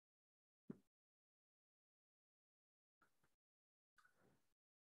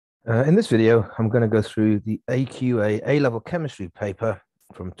In this video, I'm going to go through the AQA A-level Chemistry paper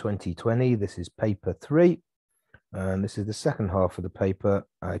from 2020. This is paper 3, and this is the second half of the paper.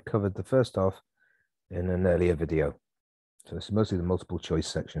 I covered the first half in an earlier video. So this is mostly the multiple choice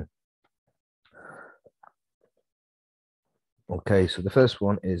section. Okay, so the first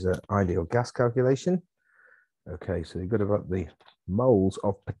one is an ideal gas calculation. Okay, so you've got about the moles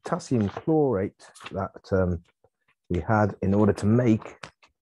of potassium chlorate that we had in order to make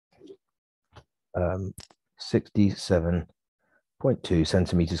 67.2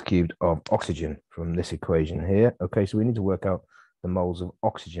 centimeters cubed of oxygen from this equation here. Okay, so we need to work out the moles of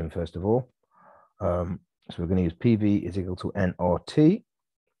oxygen first of all. So we're going to use PV is equal to nRT.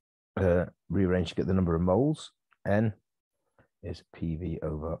 Rearrange to get the number of moles. N is PV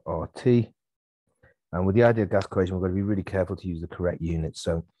over RT. And with the ideal gas equation, we've got to be really careful to use the correct units.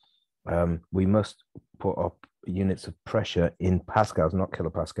 So we must put up units of pressure in pascals, not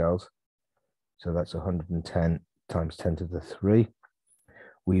kilopascals. So that's 110 times 10 to the 3.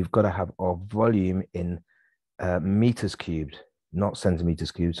 We've got to have our volume in meters cubed, not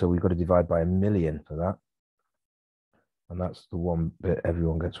centimeters cubed. So we've got to divide by 1,000,000 for that. And that's the one bit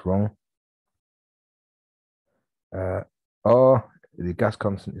everyone gets wrong. R, the gas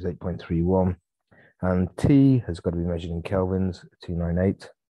constant is 8.31. And T has got to be measured in kelvins,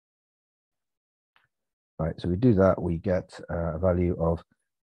 298. Right, so we do that, we get a value of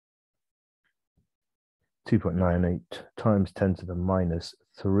 2.98 times 10 to the minus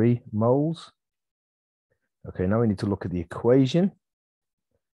 3 moles. Okay, now we need to look at the equation.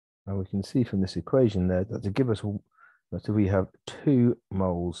 And we can see from this equation there that to give us, that if we have 2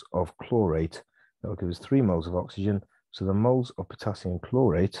 moles of chlorate, that will give us 3 moles of oxygen. So the moles of potassium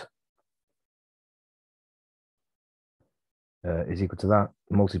chlorate is equal to that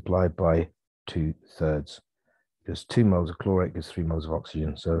multiplied by 2/3. Because 2 moles of chlorate gives 3 moles of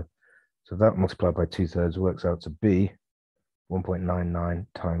oxygen. So that multiplied by 2/3 works out to be 1.99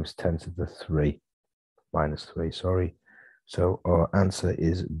 times 10 to the 3 minus 3, sorry. So our answer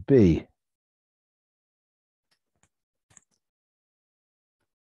is B.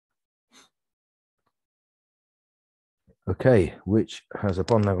 Okay, which has a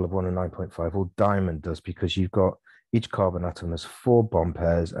bond angle of 109.5. Well, diamond does, because you've got each carbon atom has 4 bond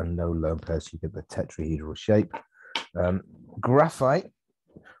pairs and no lone pairs, so you get the tetrahedral shape. Graphite,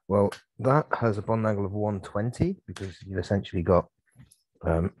 well, that has a bond angle of 120 because you've essentially got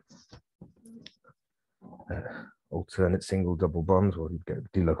alternate single double bonds, or you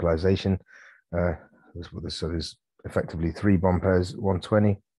get delocalization. So there's effectively 3 bond pairs,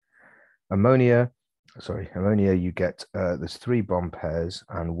 120. Ammonia, you get there's 3 bond pairs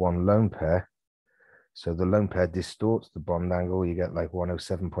and 1 lone pair. So the lone pair distorts the bond angle. You get like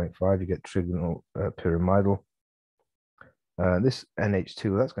 107.5. You get trigonal pyramidal. This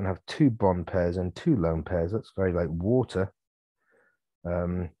NH2, that's going to have 2 bond pairs and 2 lone pairs. That's very like water.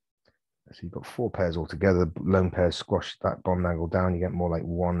 So you've got 4 pairs altogether. Lone pairs squash that bond angle down. You get more like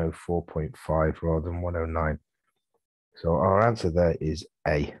 104.5 rather than 109. So our answer there is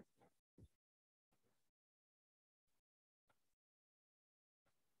A.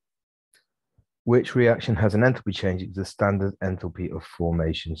 Which reaction has an enthalpy change? It's the standard enthalpy of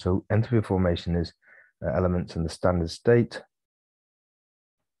formation. So enthalpy of formation is elements in the standard state.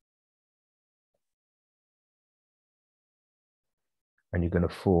 And you're going to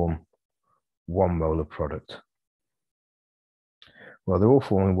form 1 molar product. Well, they're all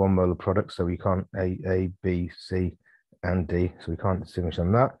forming 1 molar product, so we can't A, B, C, and D, so we can't distinguish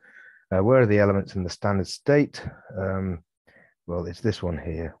on that. Where are the elements in the standard state? Well, it's this one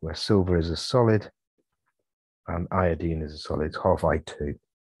here, where silver is a solid and iodine is a solid. It's half I2.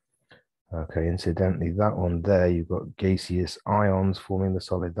 Okay, incidentally, that one there, you've got gaseous ions forming the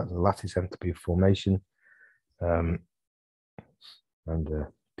solid. That's a lattice enthalpy of formation. And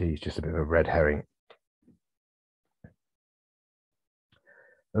D is just a bit of a red herring.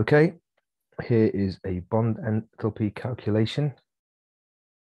 Okay, here is a bond enthalpy calculation.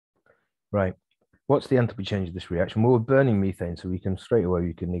 Right, what's the enthalpy change of this reaction? Well, we're burning methane, so we can straight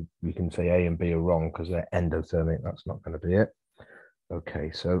away, we can say A and B are wrong because they're endothermic. That's not going to be it. Okay,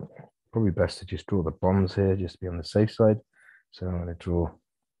 so probably best to just draw the bonds here, just to be on the safe side. So I'm going to draw,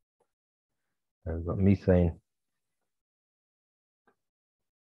 we've got methane.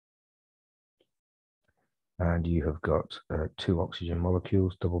 And you have got 2 oxygen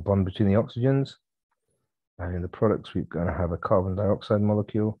molecules, double bond between the oxygens. And in the products, we're going to have a carbon dioxide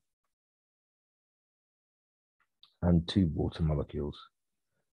molecule and 2 water molecules.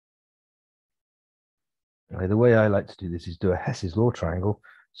 Okay, the way I like to do this is do a Hess's law triangle.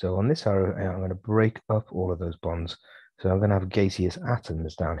 So on this arrow, I'm going to break up all of those bonds. So I'm going to have gaseous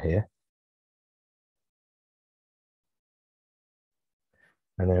atoms down here.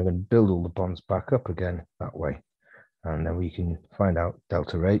 And then I'm going to build all the bonds back up again that way. And then we can find out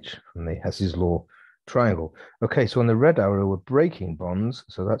delta H from the Hess's law triangle. Okay, so on the red arrow, we're breaking bonds.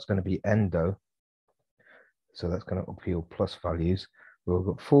 So that's going to be endo. So that's going to upheave plus values. We've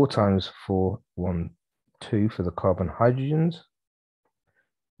got 4 times 4, 1, 2 for the carbon hydrogens.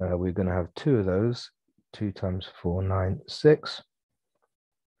 We're going to have 2 of those. 2 times 4, 9, 6.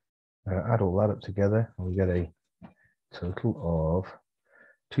 Add all that up together, and we get a total of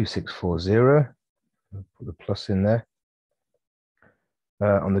 2640. I'll put the plus in there.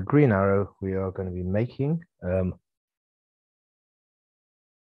 On the green arrow, we are going to be making, we're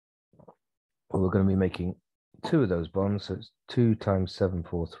going to be making 2 of those bonds. So it's 2 times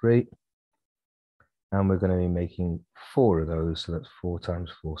 743. And we're going to be making 4 of those. So that's 4 times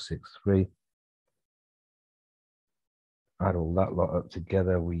 463. Add all that lot up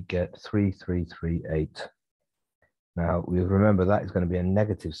together, we get 3338. Now, we remember that is going to be a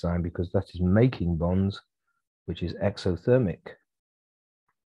negative sign because that is making bonds, which is exothermic.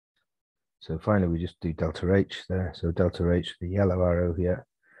 So finally, we just do delta H there. So delta H, the yellow arrow here,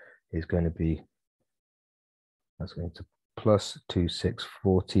 is going to be, that's going to plus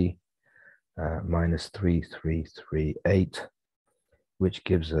 2640 minus 3338, which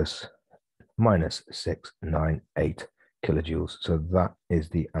gives us minus 698 kilojoules. So that is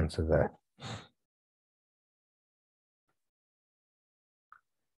the answer there.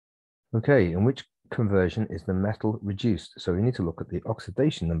 Okay, in which conversion is the metal reduced? So we need to look at the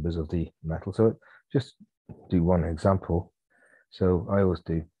oxidation numbers of the metal. So just do one example. So I always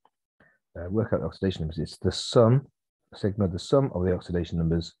do work out the oxidation numbers. It's the sum, sigma, the sum of the oxidation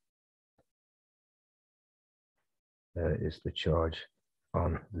numbers is the charge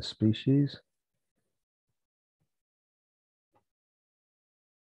on the species.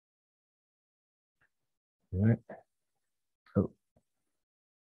 All right. Oh.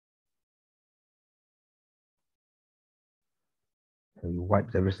 So you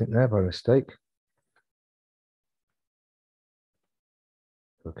wiped everything there by mistake.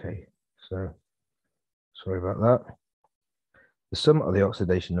 Okay, so sorry about that. The sum of the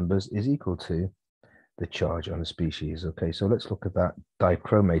oxidation numbers is equal to the charge on the species. Okay, so let's look at that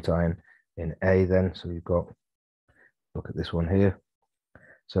dichromate ion in A then. So we've got, look at this one here.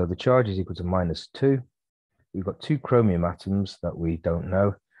 So the charge is equal to -2. We've got 2 chromium atoms that we don't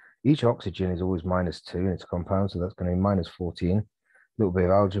know. Each oxygen is always -2 in its compound, so that's going to be -14. A little bit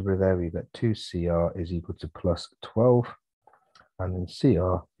of algebra there. We've got 2Cr is equal to +12, and then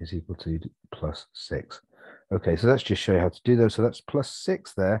Cr is equal to +6. Okay, so let's just show you how to do those. So that's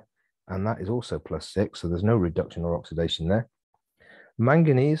 +6 there, and that is also +6, so there's no reduction or oxidation there.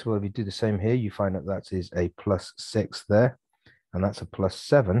 Manganese, well, if you do the same here, you find that that is a +6 there, and that's a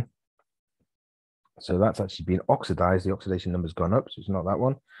 +7. So that's actually been oxidized. The oxidation number's gone up, so it's not that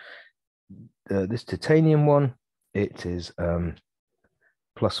one. This titanium one, it is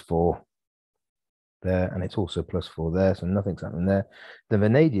 +4 there, and it's also +4 there, so nothing's happening there. The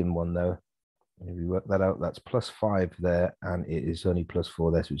vanadium one, though, if we work that out, that's +5 there, and it is only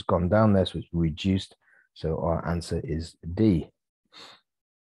 +4 there, so it's gone down there, so it's reduced. So our answer is D.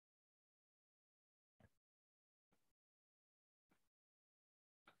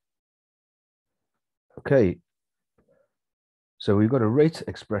 Okay, so we've got a rate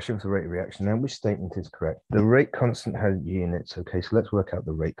expression for the rate of reaction. Now, which statement is correct? The rate constant has units. Okay, so let's work out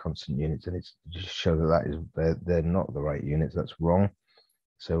the rate constant units, and it's just show that they're not the right units. That's wrong.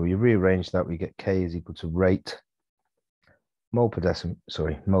 So we rearrange that. We get K is equal to rate mole per decimeter.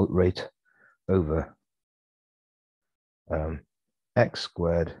 Sorry, mole rate over x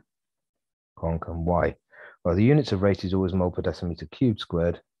squared conc and y. Well, the units of rate is always mole per decimeter cubed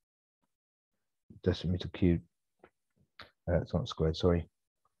squared. Decimeter cubed. It's not squared, sorry.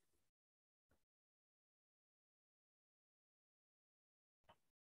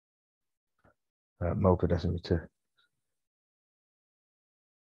 Mole per decimeter.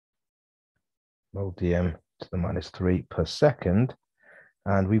 Mole dm to the -3 per second.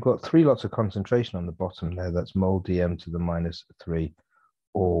 And we've got 3 lots of concentration on the bottom there. That's mole dm to the -3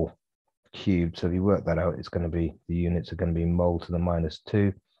 all cubed. So if you work that out, it's going to be, the units are going to be mole to the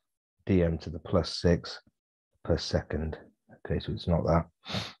 -2, dm to the +6 per second. Okay, so it's not that.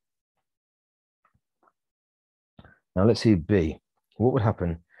 Now let's see B. What would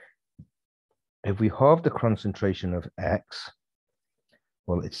happen if we halve the concentration of X?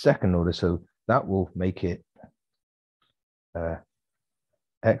 Well, it's second order, so that will make it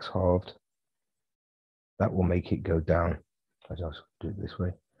X halved. That will make it go down. I'll just do it this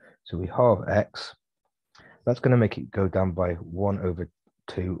way. So we halve X. That's going to make it go down by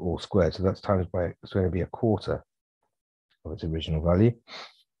 1/2 all squared. So that's times by, it's going to be 1/4 of its original value.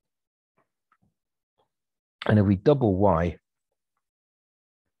 And if we double y,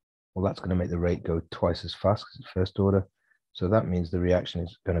 well, that's going to make the rate go twice as fast because it's first order. So that means the reaction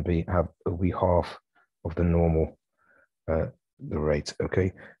is going to be half of the normal, the rate.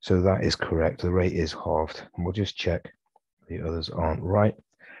 Okay, so that is correct. The rate is halved. And we'll just check the others aren't right.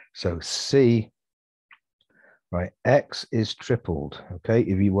 So C, right, x is tripled. Okay,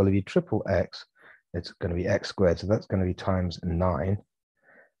 if you triple x, it's going to be x squared. So that's going to be times 9.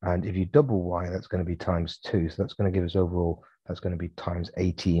 And if you double y, that's going to be times 2. So that's going to give us overall, that's going to be times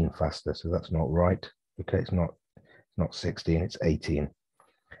 18 faster. So that's not right. Okay, it's not 16, it's 18.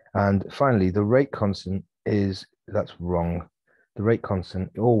 And finally, the rate constant that's wrong. The rate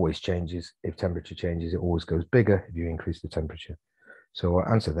constant always changes. If temperature changes, it always goes bigger if you increase the temperature. So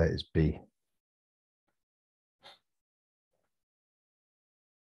our answer there is B.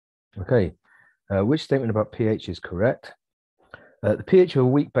 Okay, which statement about pH is correct? The pH of a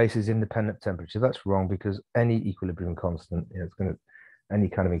weak base is independent of temperature. That's wrong because any equilibrium constant, any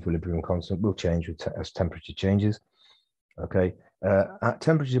kind of equilibrium constant will change as temperature changes. Okay, at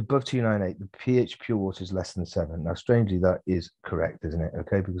temperature above 298, the pH pure water is less than 7. Now, strangely, that is correct, isn't it?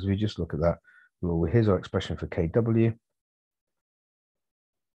 Okay, because we just look at that. Well, here's our expression for Kw.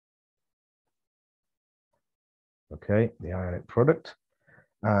 Okay, the ionic product.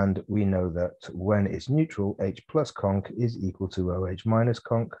 And we know that when it's neutral, H plus conc is equal to OH minus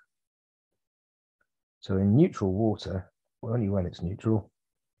conc. So in neutral water, only when it's neutral,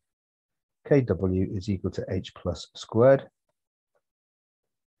 Kw is equal to H plus squared.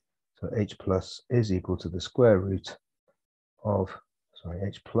 So H plus is equal to the square root of,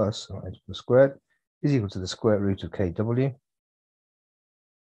 H plus, not H plus squared, is equal to the square root of Kw.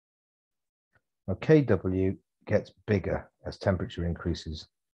 Now Kw gets bigger as temperature increases.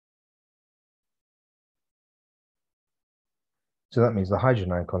 So that means the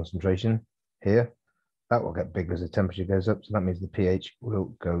hydrogen ion concentration here, that will get bigger as the temperature goes up. So that means the pH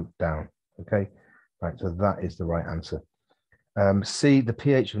will go down. Okay, right, so that is the right answer. C, the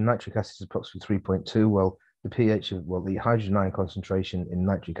pH of nitric acid is approximately 3.2. Well, the hydrogen ion concentration in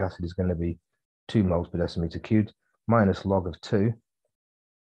nitric acid is going to be 2 moles per decimeter cubed minus log of 2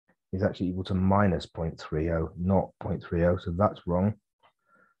 is actually equal to minus 0.30, not 0.30. So that's wrong.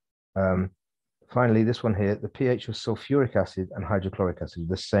 Finally, this one here, the pH of sulfuric acid and hydrochloric acid,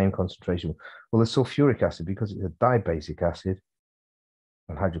 the same concentration. Well, the sulfuric acid, because it's a dibasic acid,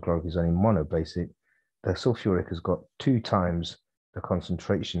 and hydrochloric is only monobasic, the sulfuric has got 2 times the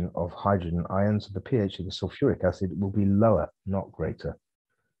concentration of hydrogen ions. The pH of the sulfuric acid will be lower, not greater.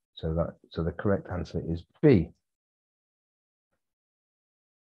 So the correct answer is B.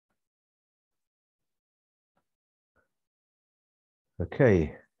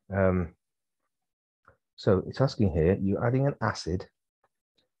 Okay. So it's asking here, you're adding an acid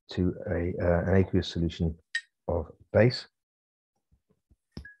to an aqueous solution of base.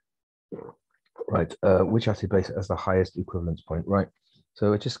 Right, which acid base has the highest equivalence point, right?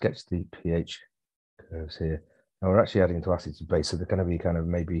 So it just gets the pH curves here. Now we're actually adding to acid to base, so they're going to be kind of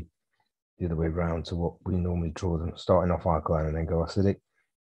maybe the other way around to what we normally draw them, starting off alkaline and then go acidic.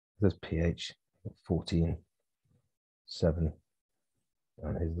 There's pH 14.7,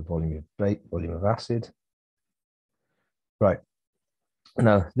 and here's the volume of acid. Right,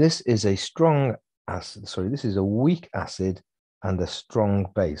 now this is a strong acid, this is a weak acid and a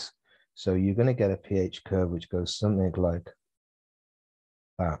strong base. So you're going to get a pH curve which goes something like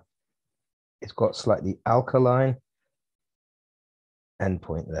that. It's got slightly alkaline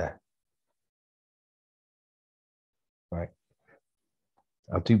endpoint there. Right.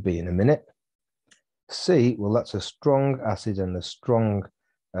 I'll do B in a minute. C, well, that's a strong acid and a strong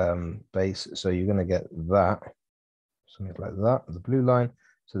base. So you're going to get that, something like that, the blue line.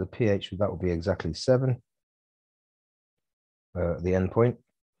 So the pH, that will be exactly 7, the endpoint.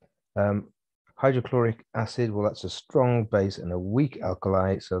 Hydrochloric acid, well, that's a strong base and a weak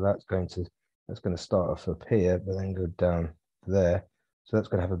alkali. So that's going to start off up here, but then go down there. So that's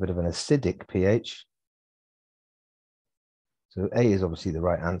going to have a bit of an acidic pH. So A is obviously the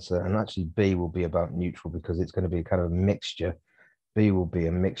right answer, and actually B will be about neutral because it's going to be kind of a mixture. B will be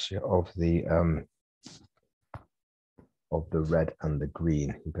a mixture of the red and the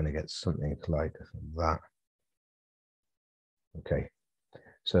green. You're going to get something like that. Okay,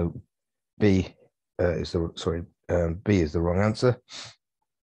 so B is the wrong answer.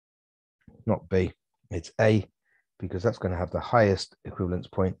 Not B, it's A, because that's going to have the highest equivalence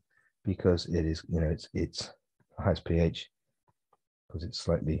point because it is, it's the highest pH because it's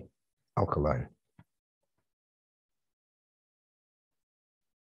slightly alkaline.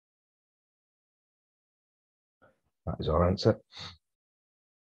 That is our answer.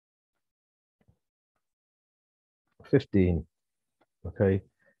 15. Okay.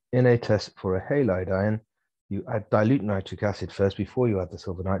 In a test for a halide ion, you add dilute nitric acid first before you add the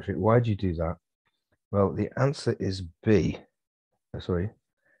silver nitrate. Why do you do that? Well, the answer is B. Sorry.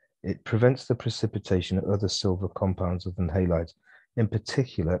 It prevents the precipitation of other silver compounds other than halides. In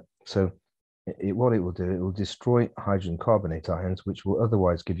particular, so what it will do, it will destroy hydrogen carbonate ions, which will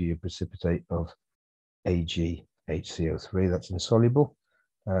otherwise give you a precipitate of AgHCO3. That's insoluble.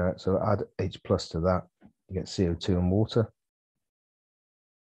 So add H plus to that, you get CO2 and water.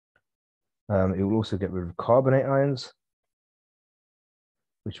 It will also get rid of carbonate ions,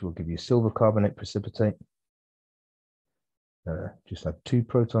 which will give you silver carbonate precipitate. Just add 2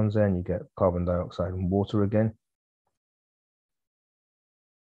 protons there and you get carbon dioxide and water again.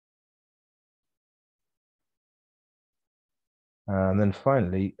 And then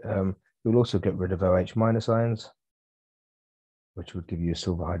finally, you'll also get rid of OH minus ions, which would give you a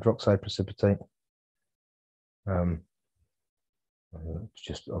silver hydroxide precipitate. It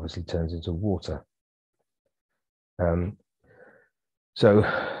just obviously turns into water.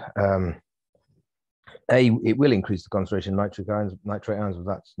 It will increase the concentration of nitrate ions, but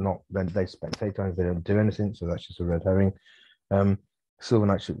that's not, then they spectate ions, they don't do anything, so that's just a red herring. Silver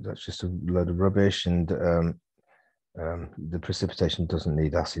nitrate, that's just a load of rubbish, and the precipitation doesn't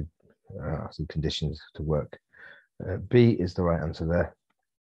need acid conditions to work. B is the right answer there.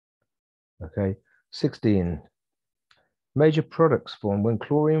 Okay, 16. Major products formed when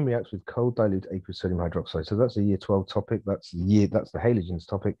chlorine reacts with cold dilute aqueous sodium hydroxide. So that's a year 12 topic. That's the halogens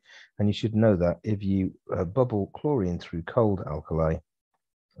topic. And you should know that if you bubble chlorine through cold alkali,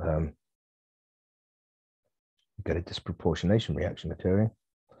 you get a disproportionation reaction occurring.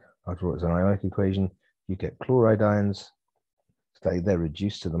 I'll draw it as an ionic equation. You get chloride ions, they're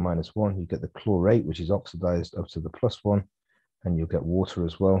reduced to the -1. You get the chlorate, which is oxidized up to the +1, and you'll get water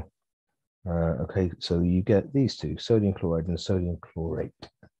as well. Okay, so you get these two, sodium chloride and sodium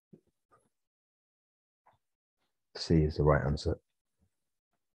chlorate. C is the right answer.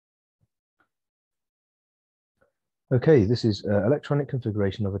 Okay, this is electronic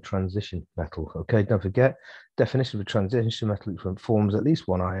configuration of a transition metal. Okay, don't forget, definition of a transition metal, it forms at least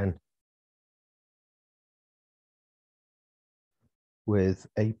one ion with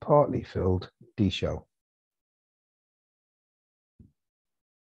a partly filled D shell.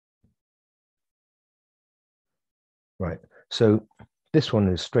 Right, so this one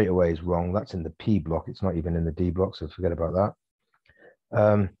is straight away is wrong. That's in the P block. It's not even in the D block, so forget about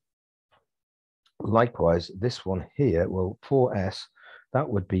that. Likewise, this one here, well, 4S, that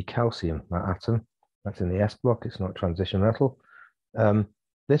would be calcium, that atom. That's in the S block. It's not transition metal.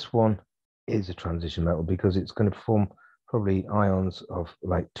 This one is a transition metal because it's going to form probably ions of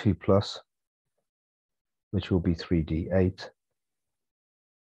like 2+, which will be 3D8.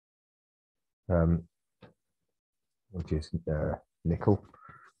 Which is nickel,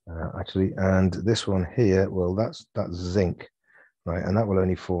 actually. And this one here, well, that's zinc, right? And that will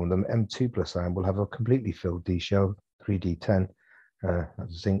only form them. M2+ ion will have a completely filled D shell, 3D10.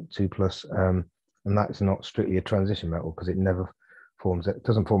 That's zinc 2+. And that's not strictly a transition metal because it never forms, it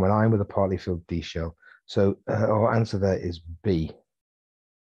doesn't form an ion with a partly filled D shell. So our answer there is B.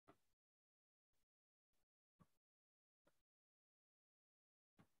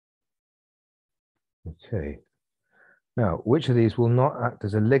 Okay. Now, which of these will not act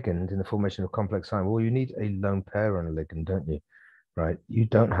as a ligand in the formation of complex ion? Well, you need a lone pair on a ligand, don't you? Right? You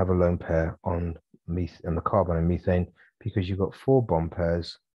don't have a lone pair on the carbon and methane because you've got 4 bond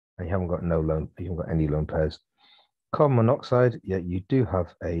pairs and you haven't got any lone pairs. Carbon monoxide, yeah, you do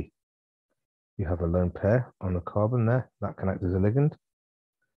have a lone pair on the carbon there that can act as a ligand.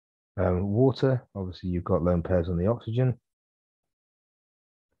 Water, obviously you've got lone pairs on the oxygen.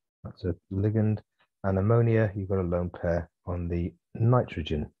 That's a ligand. And ammonia, you've got a lone pair on the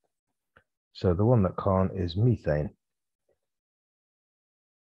nitrogen. So the one that can't is methane.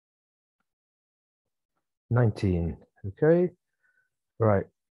 19, okay, right.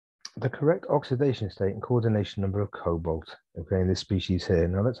 The correct oxidation state and coordination number of cobalt, okay, in this species here.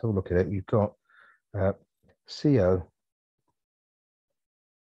 Now let's have a look at it. You've got CO,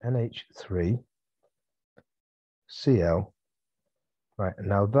 NH3, Cl, right,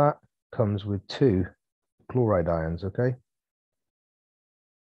 now that comes with 2 chloride ions, okay?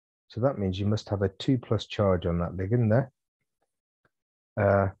 So that means you must have a 2+ charge on that ligand there.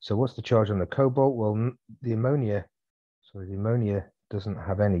 So what's the charge on the cobalt? Well, the ammonia doesn't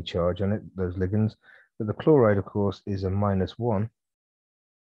have any charge on it, those ligands, but the chloride, of course, is a -1.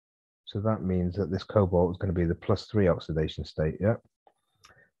 So that means that this cobalt is going to be the +3 oxidation state, yeah?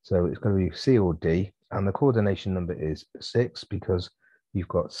 So it's going to be C or D, And the coordination number is 6 because you've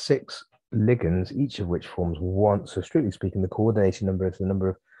got 6 ligands, each of which forms 1. So strictly speaking, the coordination number is the number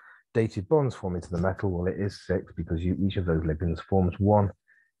of dative bonds forming to the metal. Well, it is 6 because each of those ligands forms 1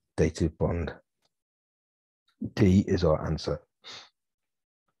 dative bond. D is our answer.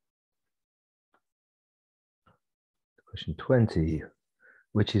 Question 20,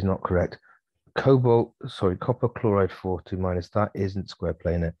 which is not correct. Copper chloride 4(2)-, that isn't square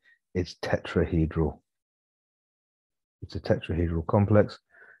planar, it's tetrahedral. It's a tetrahedral complex.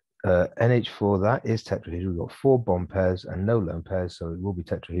 NH4, that is tetrahedral. We've got 4 bond pairs and no lone pairs, so it will be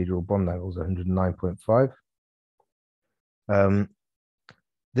tetrahedral. Bond angles 109.5.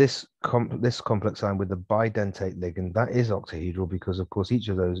 This complex ion with the bidentate ligand, that is octahedral because, of course, each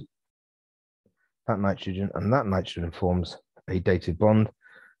of those, that nitrogen and that nitrogen forms a dative bond.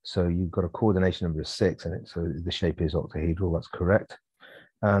 So you've got a coordination number of 6, and so the shape is octahedral. That's correct.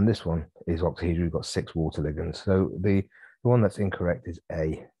 And this one is octahedral. You've got 6 water ligands. So the one that's incorrect is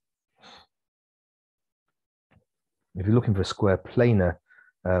A. If you're looking for a square planar,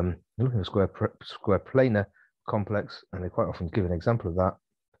 you're looking for a square planar complex, and they quite often give an example of that.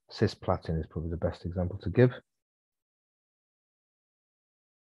 Cisplatin is probably the best example to give.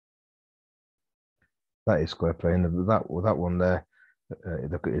 That is square planar. That one there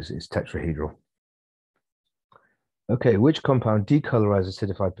is tetrahedral. Okay, which compound decolorizes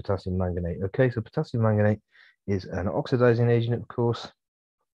acidified potassium manganate? Okay, so potassium manganate is an oxidizing agent, of course.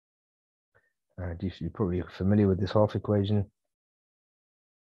 You're probably familiar with this half equation.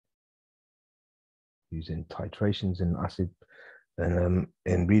 Using titrations in acid and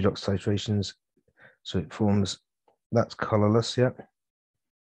in redox titrations. So it forms, that's colorless, yeah.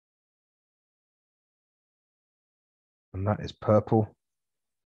 And that is purple.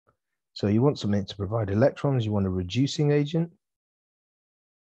 So you want something to provide electrons, you want a reducing agent.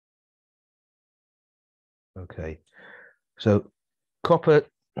 Okay, so copper,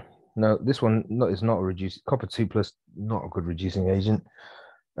 no, this one is not a reducing, copper 2+, not a good reducing agent.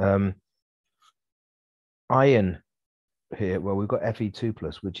 Iron here, well, we've got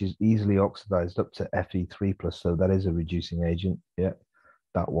Fe2+, which is easily oxidized up to Fe3+, so that is a reducing agent. Yeah,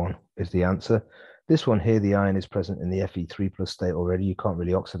 that one is the answer. This one here, the iron is present in the Fe3+ state already. You can't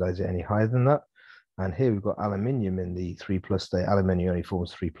really oxidize it any higher than that. And here we've got aluminium in the 3+ state. Aluminium only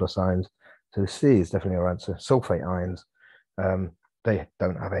forms 3+ ions. So C is definitely our answer. Sulfate ions, they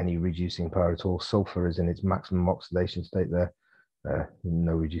don't have any reducing power at all. Sulfur is in its maximum oxidation state there.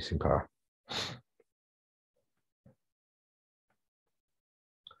 No reducing power.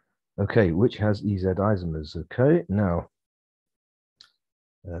 Okay, which has EZ isomers? Okay, now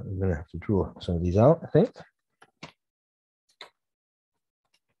we're going to have to draw some of these out, I think.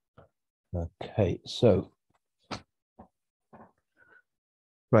 Okay, so,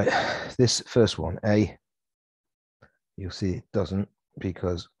 right, this first one, A, you'll see it doesn't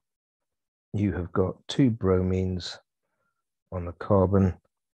because you have got 2 bromines on the carbon,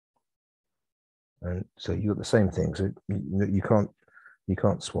 and so you got the same thing. So you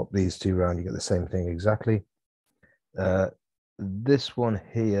can't swap these 2 around. You get the same thing exactly. This one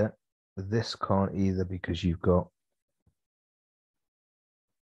here, this can't either because you've got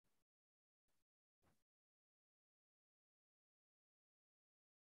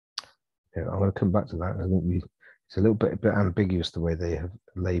I'm going to come back to that. I think it's a little bit ambiguous the way they have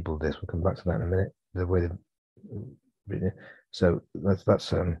labeled this. We'll come back to that in a minute. The way they've written it. So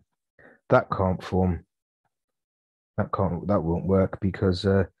that can't form. That won't work because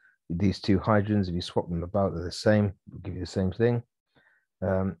these 2 hydrogens, if you swap them about, they're the same. Will give you the same thing.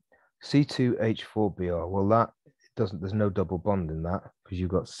 C2H4Br. Well, that doesn't. There's no double bond in that because you've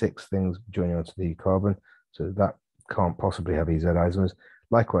got 6 things joining onto the carbon, so that can't possibly have EZ isomers.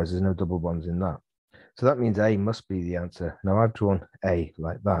 Likewise, there's no double bonds in that. So that means A must be the answer. Now I've drawn A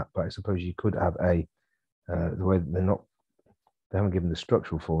like that, but I suppose you could have A the way that they haven't given the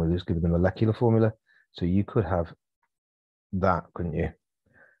structural formula, they've just given the molecular formula. So you could have that, couldn't you?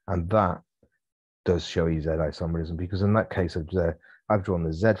 And that does show you Z isomerism because in that case I've drawn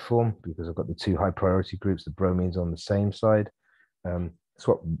the Z form because I've got the 2 high priority groups, the bromines on the same side.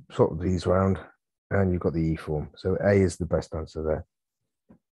 Swap these around and you've got the E form. So A is the best answer there.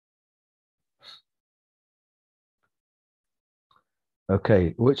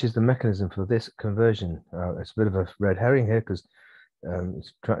 Okay, which is the mechanism for this conversion? It's a bit of a red herring here because you're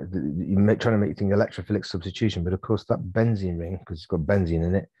trying to make things electrophilic substitution, but of course that benzene ring, because it's got benzene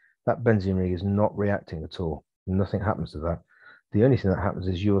in it, that benzene ring is not reacting at all. Nothing happens to that. The only thing that happens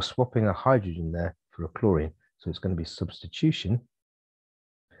is you're swapping a hydrogen there for a chlorine, so it's going to be substitution.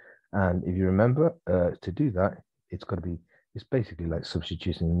 And if you remember, to do that, it's basically like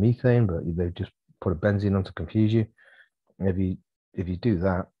substituting methane, but they've just put a benzene on to confuse you. If you do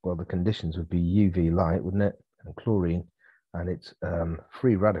that, well, the conditions would be UV light, wouldn't it? And chlorine, and it's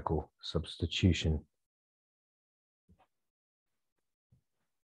free radical substitution.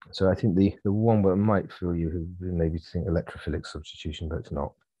 So I think the one that might fool you who maybe think electrophilic substitution, but it's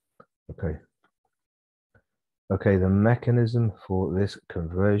not. Okay. Okay, the mechanism for this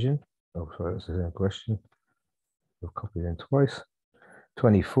conversion. Oh, sorry, that's the same question. I've copied in twice.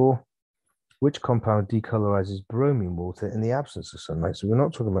 24. Which compound decolorizes bromine water in the absence of sunlight? So we're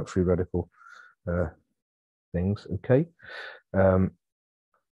not talking about free radical things, okay?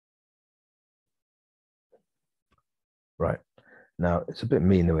 Right. Now, it's a bit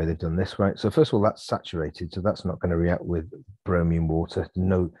mean the way they've done this, right? So first of all, that's saturated, so that's not going to react with bromine water.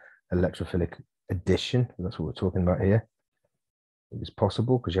 No electrophilic addition. That's what we're talking about here. It's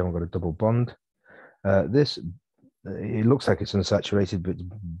possible because you haven't got a double bond. This, it looks like it's unsaturated,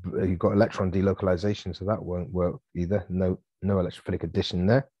 but you've got electron delocalization, so that won't work either. No electrophilic addition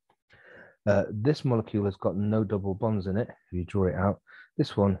there. This molecule has got no double bonds in it. If you draw it out,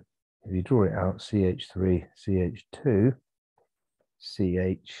 this one, if you draw it out, CH3, CH2,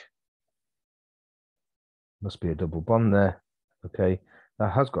 CH, must be a double bond there. Okay,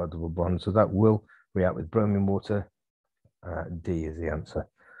 that has got a double bond, so that will react with bromine water. D is the answer.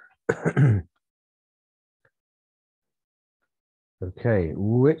 Okay,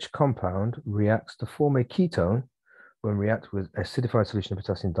 which compound reacts to form a ketone when react with acidified solution of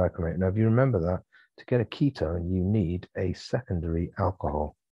potassium dichromate? Now, if you remember that, to get a ketone, you need a secondary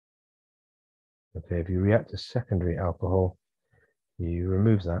alcohol. Okay, if you react a secondary alcohol, you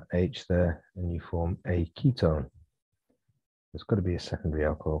remove that H there and you form a ketone. There's got to be a secondary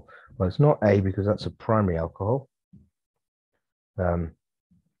alcohol. Well, it's not A because that's a primary alcohol.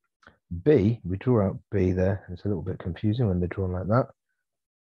 B, we draw out B there. It's a little bit confusing when they're drawn like that.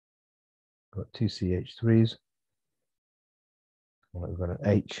 Got two CH3s. We've got an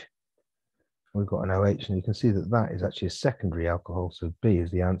H. We've got an OH, and you can see that that is actually a secondary alcohol. So B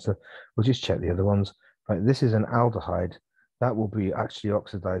is the answer. We'll just check the other ones. Right, this is an aldehyde. That will be actually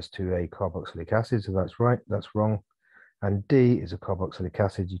oxidized to a carboxylic acid. So that's right. That's wrong. And D is a carboxylic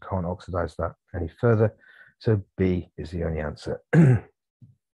acid. You can't oxidize that any further. So B is the only answer.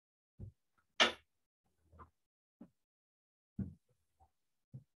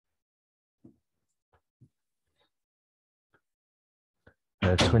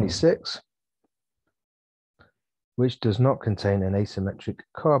 26, which does not contain an asymmetric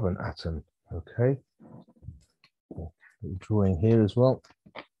carbon atom. Okay, drawing here as well.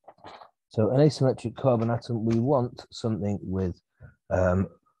 So an asymmetric carbon atom, we want something with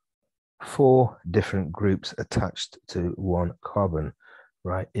 4 different groups attached to one carbon,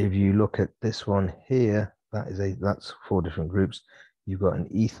 right? If you look at this one here, that's 4 different groups. You've got an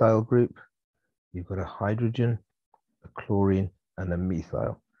ethyl group, you've got a hydrogen, a chlorine, and a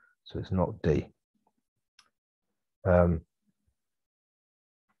methyl. So it's not D.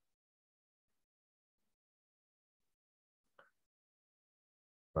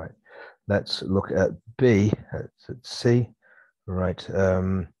 Right. Let's look at B. At C. Right. Has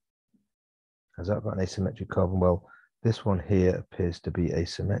that got an asymmetric carbon? Well, this one here appears to be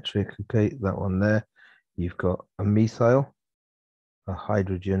asymmetric. Okay, that one there. You've got a methyl, a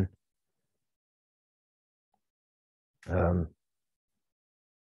hydrogen,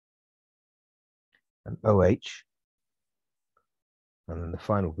 an OH, and then the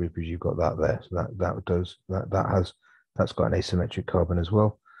final group is you've got that there. So that's got an asymmetric carbon as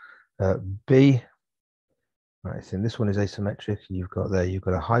well. B, right, so this one is asymmetric. You've got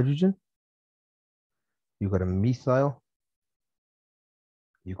a hydrogen, you've got a methyl,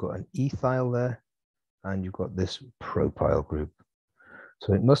 you've got an ethyl there, and you've got this propyl group.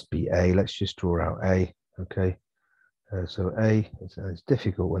 So it must be A. Let's just draw out A. Okay. So A, it's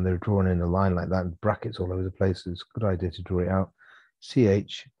difficult when they're drawn in a line like that and brackets all over the place. So it's a good idea to draw it out.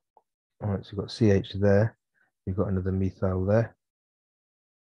 CH. All right, so you've got CH there. You've got another methyl there.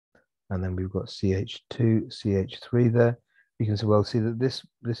 And then we've got CH2, CH3 there. You can see that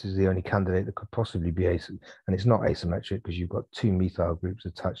this is the only candidate that could possibly be and it's not asymmetric because you've got 2 methyl groups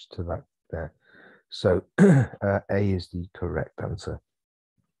attached to that there. So A is the correct answer.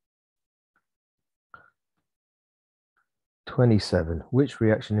 27. Which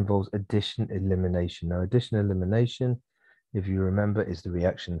reaction involves addition-elimination? Now, addition-elimination, if you remember, is the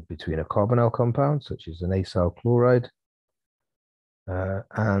reaction between a carbonyl compound, such as an acyl chloride,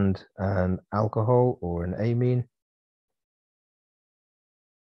 and an alcohol or an amine.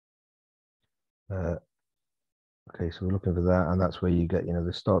 Okay, so we're looking for that, and that's where you get,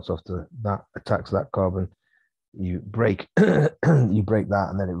 this starts off that attacks that carbon. You break, you break that,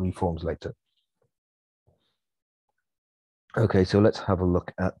 and then it reforms later. Okay, so let's have a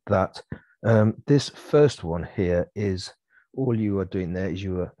look at that. This first one here is all you are doing there is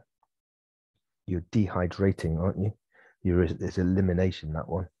you're dehydrating, aren't you? It's elimination, that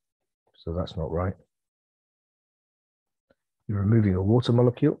one. So that's not right. You're removing a water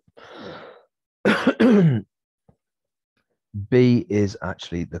molecule. B is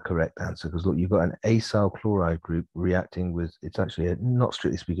actually the correct answer because look, you've got an acyl chloride group reacting with, it's actually not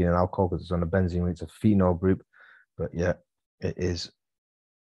strictly speaking an alcohol because it's on a benzene, it's a phenol group, but yeah, it is.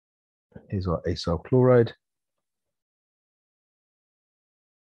 Here's our acyl chloride.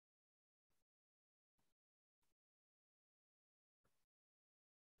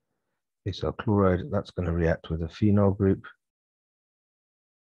 Acyl chloride, that's going to react with a phenol group.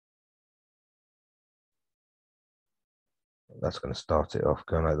 That's going to start it off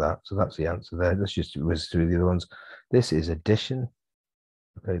going like that. So that's the answer there. Let's just whiz through the other ones. This is addition.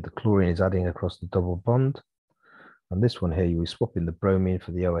 Okay, the chlorine is adding across the double bond. And this one here, you will swap in the bromine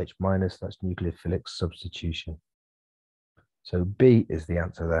for the OH minus. That's nucleophilic substitution. So B is the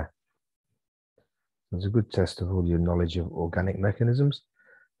answer there. It's a good test of all your knowledge of organic mechanisms.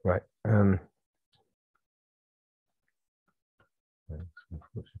 Right.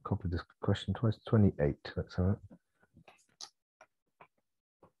 Copy this question twice. 28. Let's have it.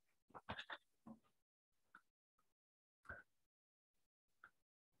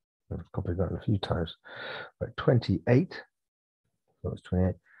 I've copied that a few times. Right, 28. So it's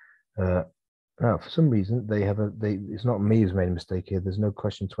 28. Now, for some reason, it's not me who's made a mistake here. There's no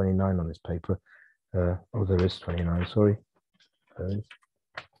question 29 on this paper. Oh, there is 29, sorry.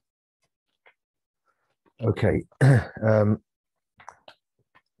 Okay.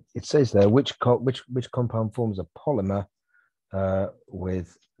 It says there, which compound forms a polymer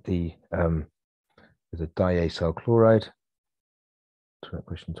with a diacyl chloride?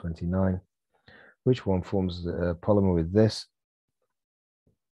 Question 29. Which one forms the polymer with this?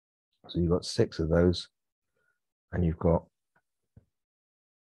 So you've got 6 of those, and you've got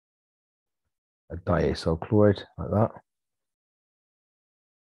a diacyl chloride like that.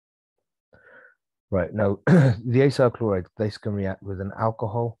 Right, now the acyl chloride, this can react with an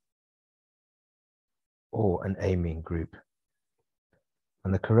alcohol or an amine group.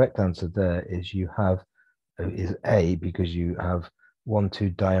 And the correct answer there is is A, because you have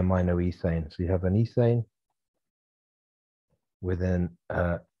 1,2-diaminoethane. So you have an ethane with an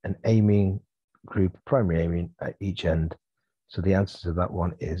amine group, primary amine at each end. So the answer to that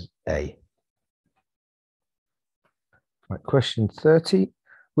one is A. Right, question 30.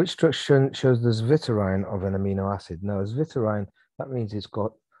 Which structure shows the zwitterine of an amino acid? Now, zwitterine, that means it's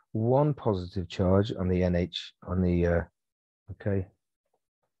got one positive charge on the NH, on the, okay,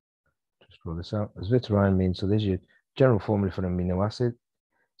 just draw this out. Zwitterine means, so there's your general formula for an amino acid.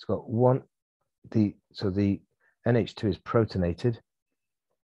 It's got one, so the NH2 is protonated,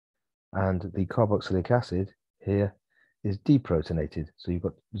 and the carboxylic acid here is deprotonated. So you've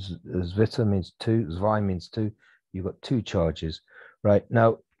got zwitter means 2, zwei means 2. You've got 2 charges, right?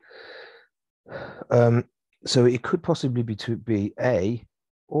 Now, so it could possibly be A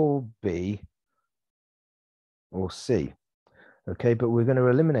or B or C. Okay, but we're going to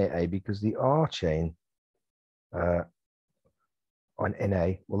eliminate A because the R chain on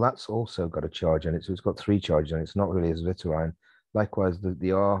Na, well, that's also got a charge on it. So it's got 3 charges on it. It's not really a zwitterine. Likewise,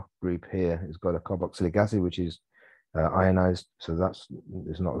 the R group here has got a carboxylic acid, which is ionized. So it's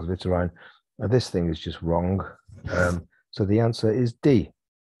not a zwitterine. This thing is just wrong. So the answer is D,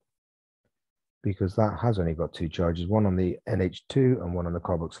 because that has only got 2 charges, one on the NH2 and one on the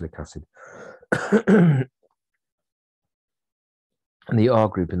carboxylic acid. And the R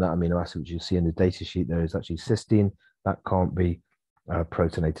group in that amino acid, which you see in the data sheet, there is actually cysteine. That can't be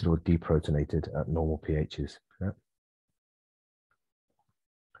protonated or deprotonated at normal pHs. Yeah.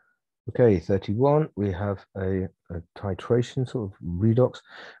 Okay, 31, we have a titration, sort of redox.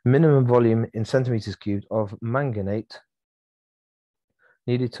 Minimum volume in centimeters cubed of manganate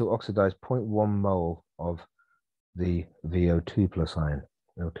needed to oxidize 0.1 mole of the VO2 plus ion.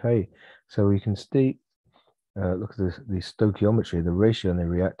 Okay, so we can see, look at the stoichiometry, the ratio in the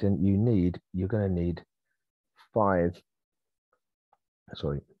reactant. You're going to need 5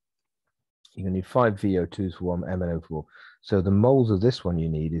 VO2s for 1 MnO4. So the moles of this one you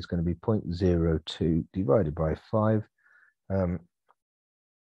need is going to be 0.02 divided by 5. So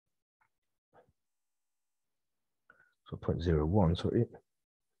 0.01, sorry.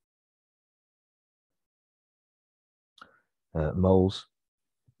 Moles,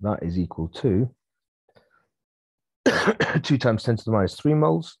 that is equal to 2 times 10 to the minus 3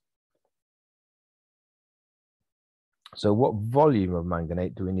 moles. So what volume of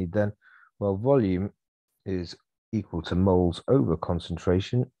manganate do we need then? Well, volume is equal to moles over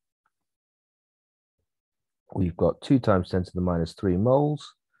concentration. We've got 2 times 10 to the minus 3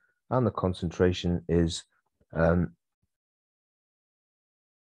 moles, and the concentration is the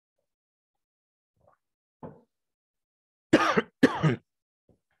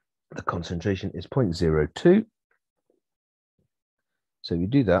concentration is 0.02. So you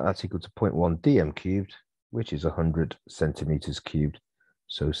do that, that's equal to 0.1 dm cubed, which is 100 centimeters cubed.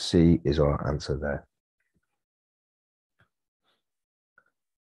 So C is our answer there.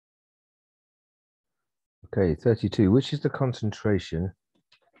 Okay, 32. Which is the concentration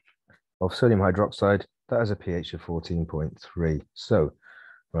of sodium hydroxide that has a pH of 14.3? So,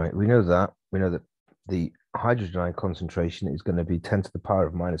 right, we know that the hydrogen ion concentration is going to be 10 to the power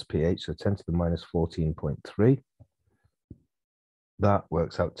of minus pH, so 10 to the minus 14.3. That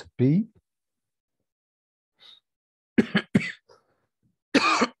works out to be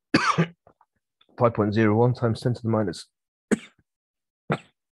 5.01 times 10 to the minus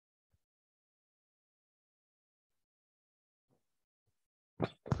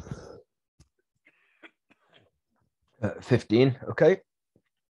 15. Okay.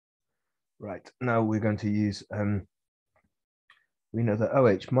 Right. Now we're going to use, we know that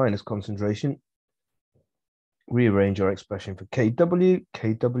OH minus concentration, rearrange our expression for KW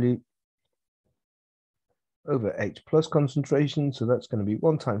over H plus concentration. So that's going to be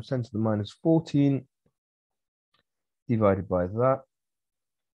 1 times 10 to the minus 14 divided by that.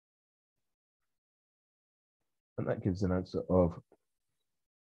 And that gives an answer of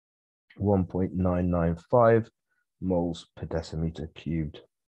 1.995 moles per decimeter cubed.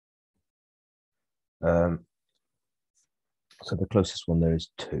 So the closest one there is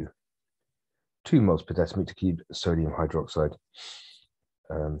 2 moles per decimeter cubed sodium hydroxide.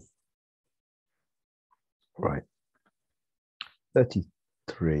 Right,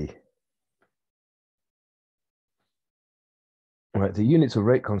 33. Right, the units of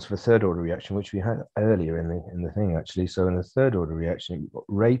rate comes for third order reaction, which we had earlier in the thing actually. So in the third order reaction, you've got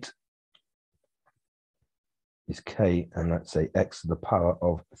rate is K, and that's say X to the power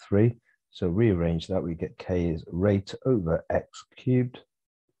of 3. So rearrange that, we get K is rate over X cubed.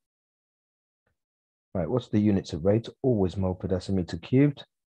 Right, what's the units of rate? Always mole per decimeter cubed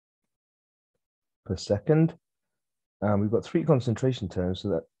per second. And we've got 3 concentration terms,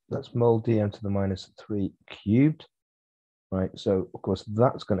 so that's mole dm to the minus 3 cubed. Right, so of course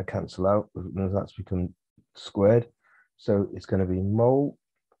that's going to cancel out, that's become squared. So it's going to be mole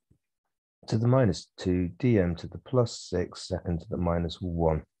to the minus 2 dm to the plus 6 second to the minus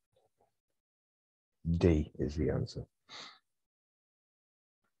 1. D is the answer.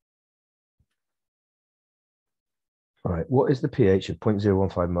 All right, what is the pH of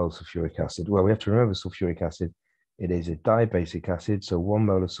 0.015 moles sulfuric acid? Well, we have to remember sulfuric acid. It is a dibasic acid, so 1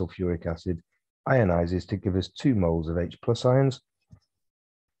 mole of sulfuric acid ionizes to give us 2 moles of H plus ions.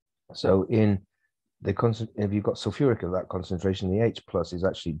 So in the if you've got sulfuric of that concentration, the H plus is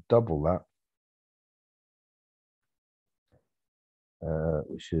actually double that,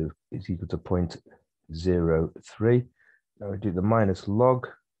 which is equal to 0.03. Now we do the minus log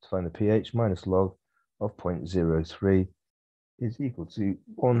to find the pH. Minus log of 0.03 is equal to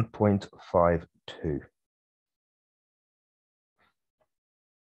 1.52.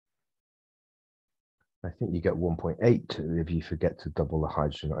 I think you get 1.82 if you forget to double the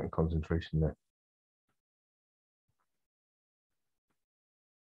hydrogen ion concentration there.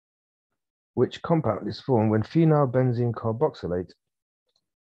 Which compound is formed when phenylbenzene carboxylate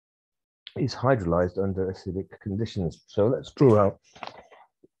is hydrolyzed under acidic conditions? So let's draw out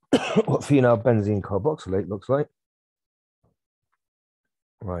what phenylbenzene carboxylate looks like.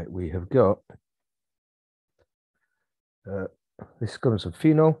 Right, we have got this comes from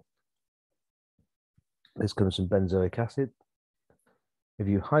phenol. This comes from benzoic acid. If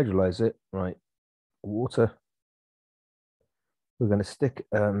you hydrolyze it, right, water, we're going to stick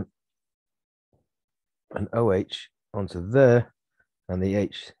an OH onto there, and the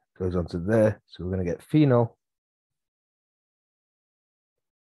H goes onto there. So we're going to get phenol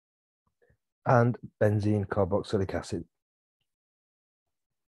and benzene carboxylic acid.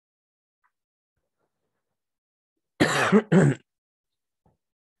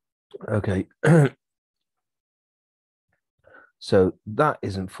 Okay. So that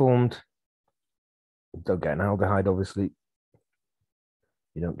isn't formed. You don't get an aldehyde, obviously.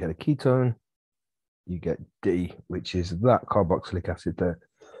 You don't get a ketone. You get D, which is that carboxylic acid there.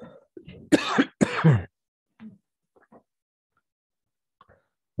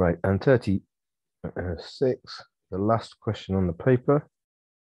 Right, and 36, the last question on the paper.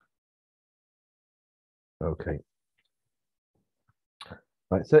 Okay.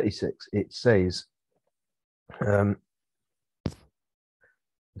 Right, 36, it says The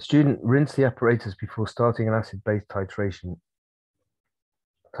student rinsed the apparatus before starting an acid-base titration.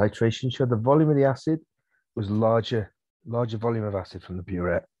 Titration showed the volume of the acid was larger volume of acid from the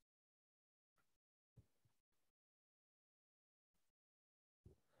burette.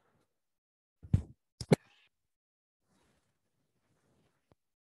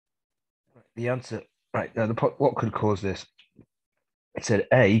 The answer, right, now what could cause this? It said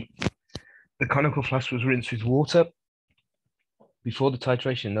A, the conical flask was rinsed with water before the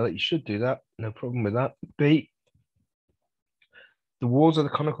titration. Now that you should do that, no problem with that. B, the walls of the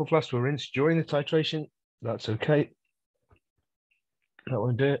conical flask were rinsed during the titration. That's okay. That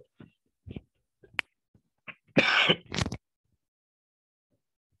won't do it.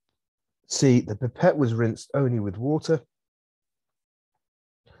 C, the pipette was rinsed only with water.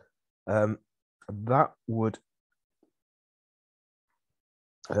 That would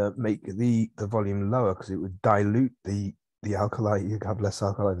make the volume lower because it would dilute the alkali. You have less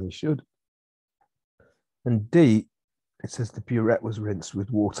alkali than you should. And D, it says the burette was rinsed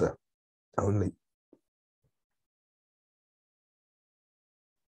with water only.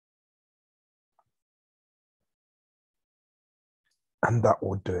 And that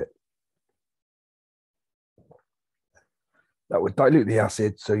would do it. That would dilute the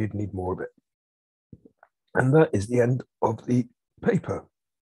acid, so you'd need more of it. And that is the end of the paper.